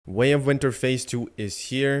Way of Winter Phase 2 is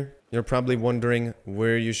here. You're probably wondering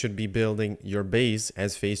where you should be building your base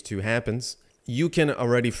as Phase 2 happens. You can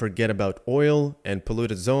already forget about oil and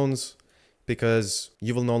polluted zones because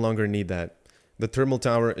you will no longer need that. The thermal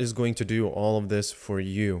tower is going to do all of this for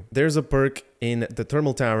you. There's a perk in the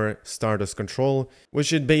thermal tower, Stardust Control,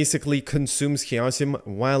 which it basically consumes Chaosium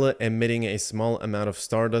while emitting a small amount of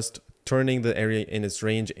Stardust, turning the area in its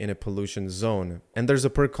range in a pollution zone. And there's a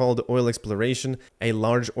perk called Oil Exploration. A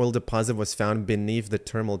large oil deposit was found beneath the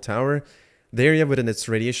thermal tower. The area within its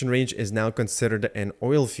radiation range is now considered an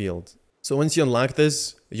oil field. So once you unlock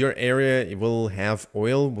this, your area will have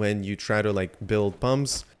oil when you try to build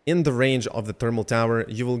pumps. In the range of the thermal tower,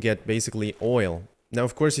 you will get basically oil. Now,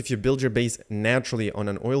 of course, if you build your base naturally on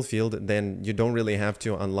an oil field, then you don't really have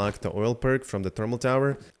to unlock the oil perk from the thermal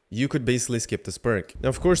tower. You could basically skip this perk. Now,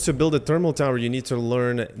 of course, to build a thermal tower, you need to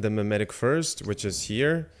learn the mimetic first, which is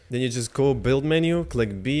here. Then you just go build menu,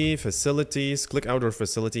 click B, facilities, click outdoor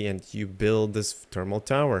facility, and you build this thermal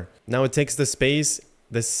tower. Now it takes the space,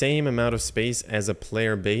 the same amount of space as a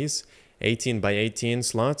player base, 18 by 18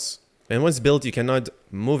 slots. And once built, you cannot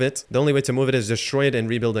move it. The only way to move it is destroy it and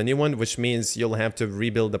rebuild a new one, which means you'll have to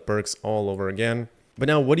rebuild the perks all over again. But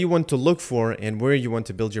now what you want to look for and where you want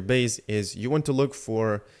to build your base is you want to look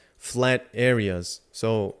for flat areas.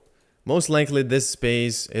 So most likely this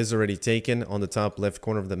space is already taken on the top left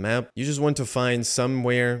corner of the map. You just want to find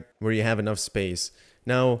somewhere where you have enough space.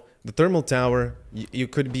 Now, the thermal tower, you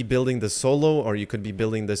could be building this solo or you could be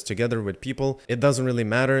building this together with people. It doesn't really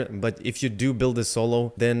matter, but if you do build this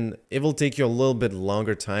solo, then it will take you a little bit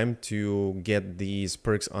longer time to get these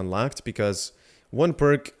perks unlocked because one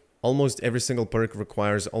perk, almost every single perk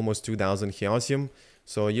requires almost 2000 Chaosium.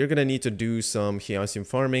 So you're gonna need to do some Chaosium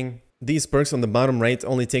farming. These perks on the bottom right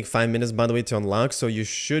only take 5 minutes, by the way, to unlock. So you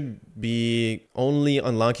should be only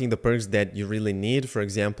unlocking the perks that you really need. For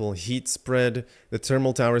example, heat spread. The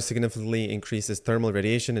thermal tower significantly increases thermal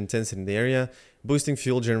radiation intensity in the area, boosting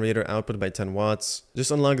fuel generator output by 10 watts. Just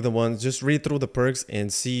unlock the ones, just read through the perks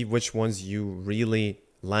and see which ones you really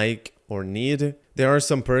like or need. There are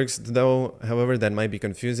some perks though, however, that might be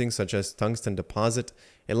confusing, such as tungsten deposit.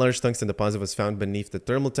 A large tungsten deposit was found beneath the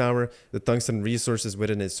thermal tower. The tungsten resources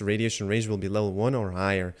within its radiation range will be level 1 or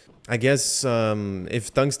higher. I guess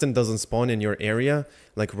if tungsten doesn't spawn in your area,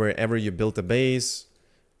 like wherever you built a base,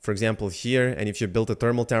 for example here, and if you built a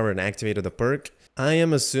thermal tower and activated a perk, I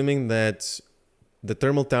am assuming that the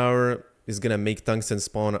thermal tower is gonna make tungsten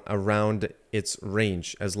spawn around its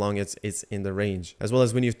range as long as it's in the range. As well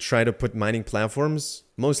as when you try to put mining platforms,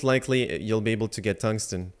 most likely you'll be able to get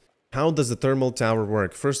tungsten. How does the thermal tower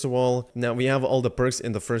work? First of all, now we have all the perks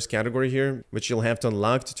in the first category here, which you'll have to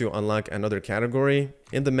unlock another category.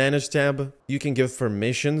 In the manage tab, you can give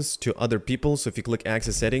permissions to other people. So if you click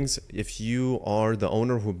access settings, if you are the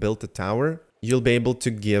owner who built the tower, you'll be able to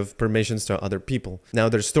give permissions to other people. Now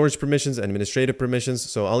there's storage permissions, administrative permissions.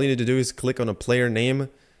 So all you need to do is click on a player name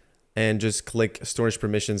and just click storage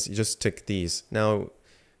permissions. You just tick these. Now,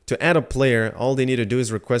 to add a player, all they need to do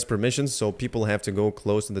is request permissions. So people have to go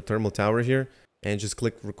close to the thermal tower here and just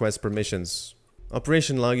click request permissions.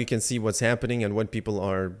 Operation log, you can see what's happening and what people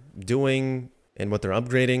are doing and what they're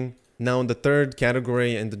upgrading. Now in the third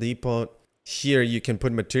category in the depot, here you can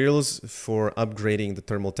put materials for upgrading the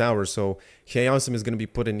thermal tower. So Chaosium is going to be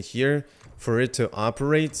put in here. For it to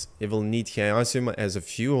operate, it will need Chaosium as a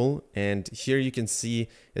fuel. And here you can see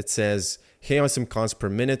it says Chaosium cost per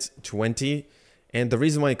minute 20. And the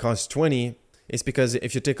reason why it costs 20 is because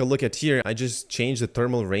if you take a look at here, I just changed the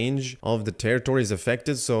thermal range of the territories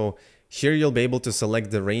affected. So here you'll be able to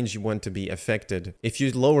select the range you want to be affected. If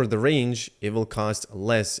you lower the range, it will cost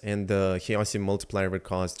less and the Chaosium multiplier will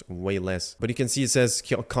cost way less. But you can see it says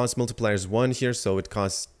cost multiplier is 1 here, so it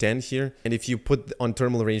costs 10 here. And if you put on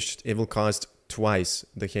thermal range, it will cost twice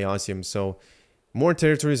the Chaosium. So more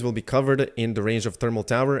territories will be covered in the range of thermal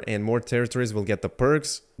tower and more territories will get the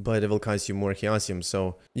perks, but it will cost you more Chaosium.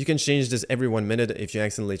 So you can change this every 1 minute. If you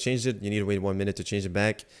accidentally changed it, you need to wait 1 minute to change it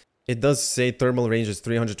back. It does say thermal range is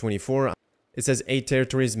 324. It says 8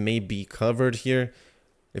 territories may be covered here.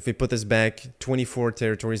 If we put this back, 24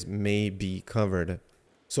 territories may be covered.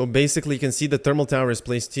 So basically you can see the thermal tower is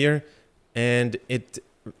placed here and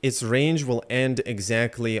its range will end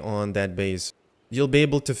exactly on that base. You'll be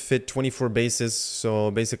able to fit 24 bases,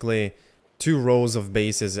 so basically 2 rows of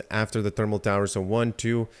bases after the thermal tower. So 1,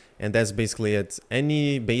 2, and that's basically it.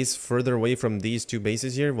 Any base further away from these 2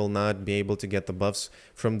 bases here will not be able to get the buffs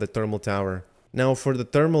from the thermal tower. Now for the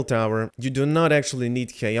thermal tower, you do not actually need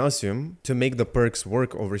Chaosium to make the perks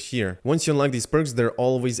work over here. Once you unlock these perks, they're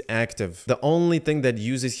always active. The only thing that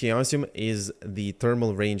uses Chaosium is the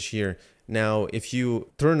thermal range here. Now, if you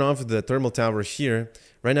turn off the thermal tower here,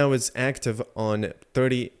 right now it's active on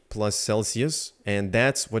 30 plus Celsius, and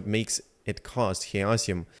that's what makes it cost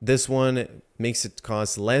Chaosium. This one makes it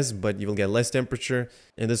cost less, but you will get less temperature,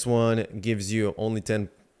 and this one gives you only 10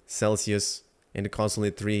 Celsius, and it costs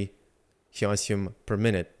only 3 Chaosium per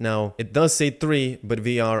minute. Now, it does say 3, but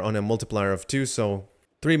we are on a multiplier of 2, so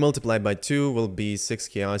 3 multiplied by 2 will be 6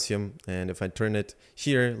 Chaosium, and if I turn it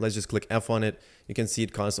here, let's just click F on it, you can see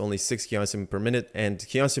it costs only 6 Chaosium per minute, and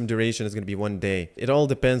Chaosium duration is going to be 1 day. It all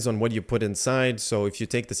depends on what you put inside, so if you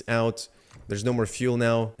take this out, there's no more fuel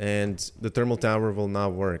now, and the thermal tower will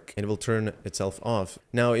not work, and it will turn itself off.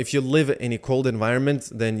 Now, if you live in a cold environment,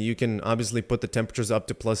 then you can obviously put the temperatures up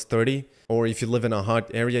to plus 30, or if you live in a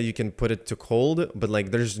hot area, you can put it to cold, but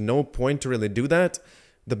like there's no point to really do that.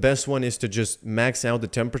 The best one is to just max out the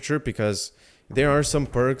temperature, because there are some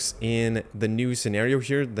perks in the new scenario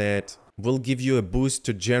here that will give you a boost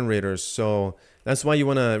to generators. So that's why you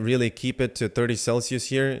want to really keep it to 30 Celsius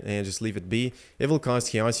here and just leave it be. It will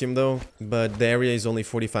cost Chaosium though, but the area is only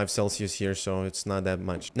 45 Celsius here, so it's not that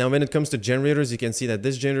much. Now, when it comes to generators, you can see that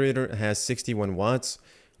this generator has 61 watts.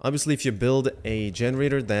 Obviously, if you build a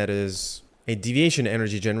generator that is a deviation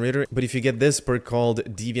energy generator, but if you get this perk called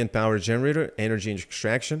deviant power generator energy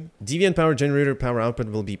extraction, deviant power generator power output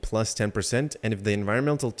will be plus 10%, and if the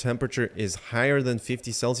environmental temperature is higher than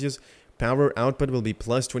 50 Celsius, power output will be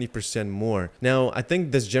plus 20% more. Now, I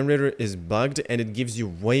think this generator is bugged and it gives you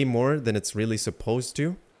way more than it's really supposed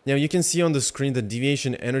to. Now, you can see on the screen the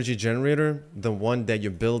deviation energy generator, the one that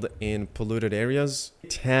you build in polluted areas.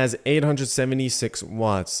 It has 876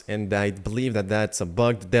 watts, and I believe that that's a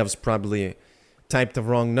bug. The devs probably typed the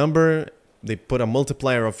wrong number. They put a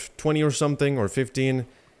multiplier of 20 or something, or 15,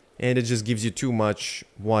 and it just gives you too much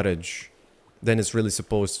wattage than it's really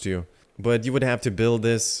supposed to. But you would have to build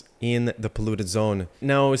this in the polluted zone.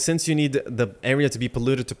 Now, since you need the area to be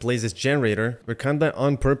polluted to place this generator, we're kinda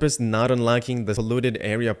on purpose not unlocking the polluted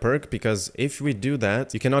area perk, because if we do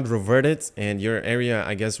that, you cannot revert it, and your area,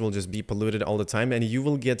 I guess, will just be polluted all the time, and you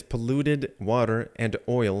will get polluted water and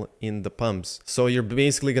oil in the pumps. So you're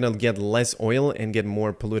basically gonna get less oil and get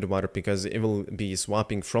more polluted water, because it will be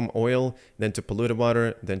swapping from oil, then to polluted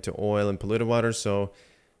water, then to oil and polluted water. So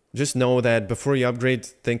just know that before you upgrade,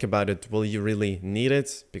 think about it. Will you really need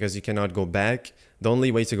it? Because you cannot go back. The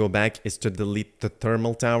only way to go back is to delete the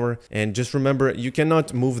thermal tower. And just remember, you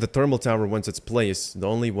cannot move the thermal tower once it's placed. The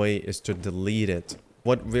only way is to delete it.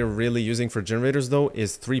 What we're really using for generators though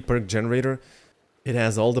is 3 perk generator. It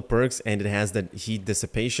has all the perks and it has that heat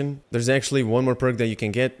dissipation. There's actually one more perk that you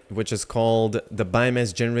can get, which is called the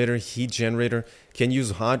biomass generator, heat generator. Can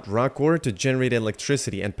use hot rock ore to generate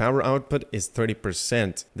electricity, and power output is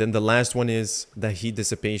 30%. Then the last one is the heat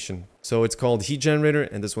dissipation. So it's called heat generator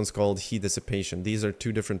and this one's called heat dissipation. These are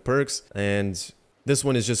 2 different perks, and this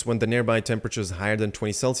one is just when the nearby temperature is higher than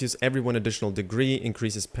 20 Celsius, every 1 additional degree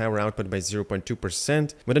increases power output by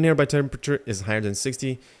 0.2%. When the nearby temperature is higher than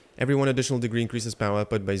 60, every 1 additional degree increases power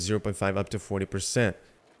output by 0.5 up to 40%.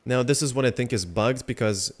 Now, this is what I think is bugged,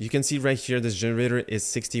 because you can see right here this generator is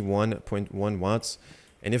 61.1 watts.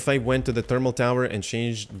 And if I went to the thermal tower and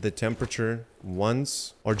changed the temperature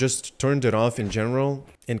once, or just turned it off in general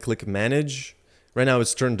and click manage, right now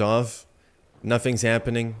it's turned off, nothing's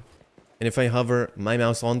happening. And if I hover my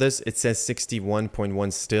mouse on this, it says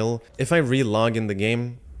 61.1 still. If I relog in the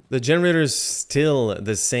game, the generator is still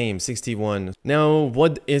the same, 61. Now,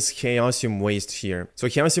 what is Chaosium waste here? So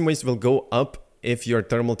Chaosium waste will go up if your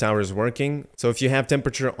thermal tower is working. So if you have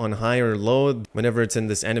temperature on high or low, whenever it's in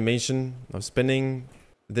this animation of spinning,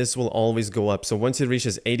 this will always go up. So once it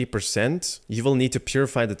reaches 80%, you will need to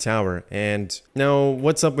purify the tower. And now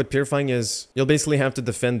what's up with purifying is you'll basically have to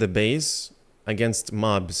defend the base against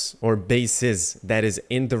mobs or bases that is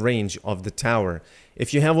in the range of the tower.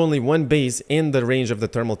 If you have only one base in the range of the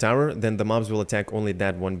thermal tower, then the mobs will attack only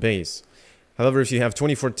that one base. However, if you have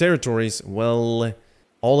 24 territories, well,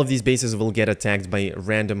 all of these bases will get attacked by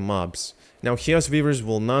random mobs. Now, Chaos Weavers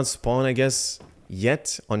will not spawn, I guess,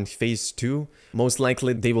 yet on phase 2. Most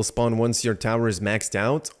likely they will spawn once your tower is maxed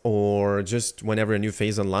out, or just whenever a new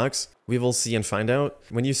phase unlocks. We will see and find out.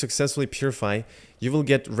 When you successfully purify, you will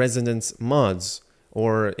get resonance mods,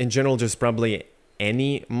 or in general just probably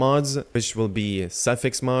any mods, which will be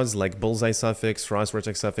suffix mods like bullseye suffix, frost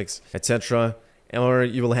vortex suffix, etc. Or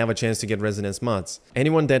you will have a chance to get resonance mods.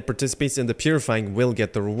 Anyone that participates in the purifying will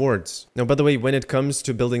get the rewards. Now, by the way, when it comes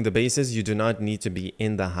to building the bases, you do not need to be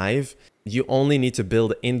in the hive. You only need to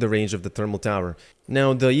build in the range of the thermal tower.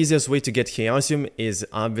 Now, the easiest way to get Chaosium is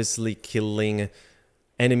obviously killing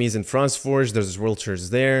enemies in Frostforge. There's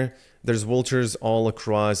vultures there. There's vultures all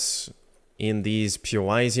across in these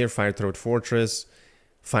POIs here, Fire Throat Fortress,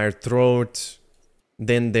 Fire Throat.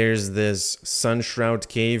 Then there's this Sun Shroud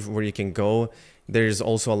Cave where you can go. There's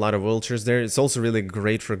also a lot of vultures there. It's also really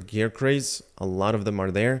great for gear crates. A lot of them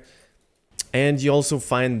are there. And you also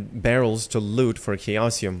find barrels to loot for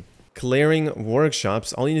Chaosium. Clearing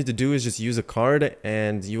workshops, all you need to do is just use a card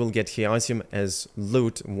and you will get Chaosium as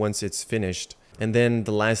loot once it's finished. And then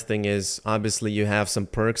the last thing is, obviously you have some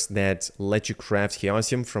perks that let you craft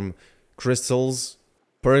Chaosium from crystals.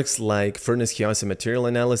 Perks like Furnace Chaosium Material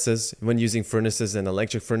Analysis. When using furnaces and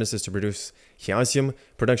electric furnaces to produce Chaosium,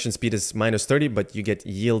 production speed is -30, but you get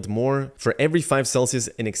yield more for every 5 Celsius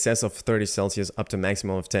in excess of 30 Celsius up to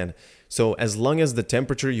maximum of 10. So as long as the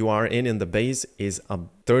temperature you are in the base is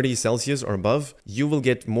 30 Celsius or above, you will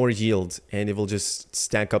get more yield and it will just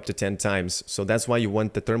stack up to 10 times. So that's why you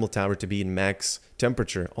want the thermal tower to be in max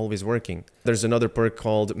temperature, always working. There's another perk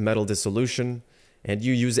called Metal Dissolution. And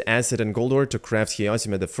you use acid and gold ore to craft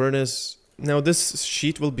Chaosium at the furnace. Now this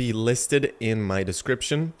sheet will be listed in my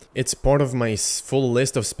description. It's part of my full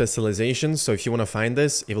list of specializations, so if you want to find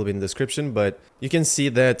this, it will be in the description. But you can see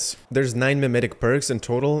that there's 9 mimetic perks in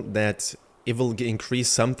total that it will increase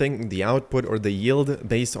something, the output or the yield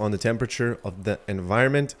based on the temperature of the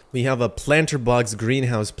environment. We have a planter box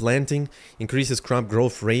greenhouse planting, increases crop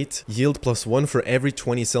growth rate, yield +1 for every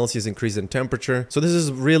 20 Celsius increase in temperature. So this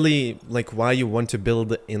is really like why you want to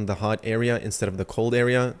build in the hot area instead of the cold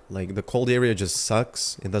area. Like the cold area just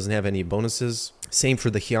sucks. It doesn't have any bonuses. Same for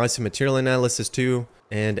the Chaosium Material Analysis too,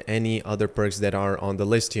 and any other perks that are on the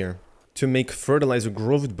list here. To make fertilizer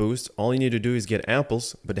growth boost, all you need to do is get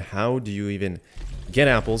apples. But how do you even get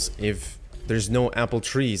apples if there's no apple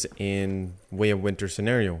trees in Way of Winter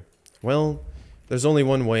scenario? Well, there's only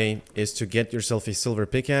one way, is to get yourself a silver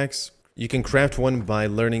pickaxe. You can craft one by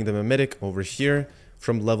learning the mimetic over here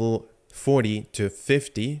from level 40 to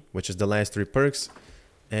 50, which is the last 3 perks.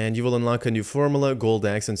 And you will unlock a new formula, gold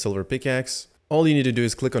axe and silver pickaxe. All you need to do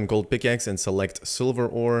is click on gold pickaxe and select silver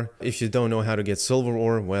ore. If you don't know how to get silver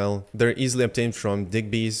ore, well, they're easily obtained from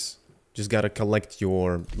Digbees. Just gotta collect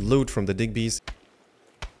your loot from the Digbees.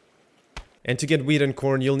 And to get wheat and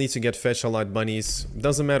corn, you'll need to get fetch a lot bunnies.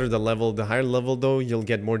 Doesn't matter the level. The higher level though, you'll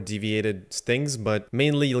get more deviated things, but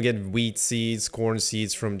mainly you'll get wheat seeds, corn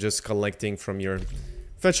seeds from just collecting from your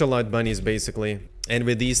fetch a lot bunnies basically. And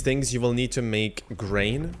with these things, you will need to make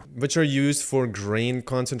grain, which are used for grain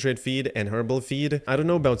concentrate feed and herbal feed. I don't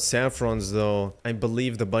know about saffrons though. I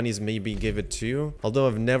believe the bunnies maybe give it to you, although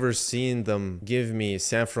I've never seen them give me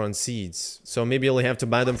saffron seeds. So maybe you'll have to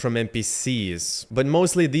buy them from NPCs. But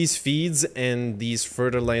mostly these feeds and these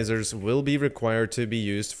fertilizers will be required to be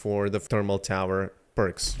used for the thermal tower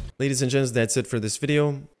perks. Ladies and gents, that's it for this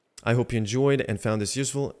video. I hope you enjoyed and found this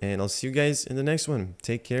useful, and I'll see you guys in the next one.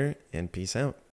 Take care and peace out.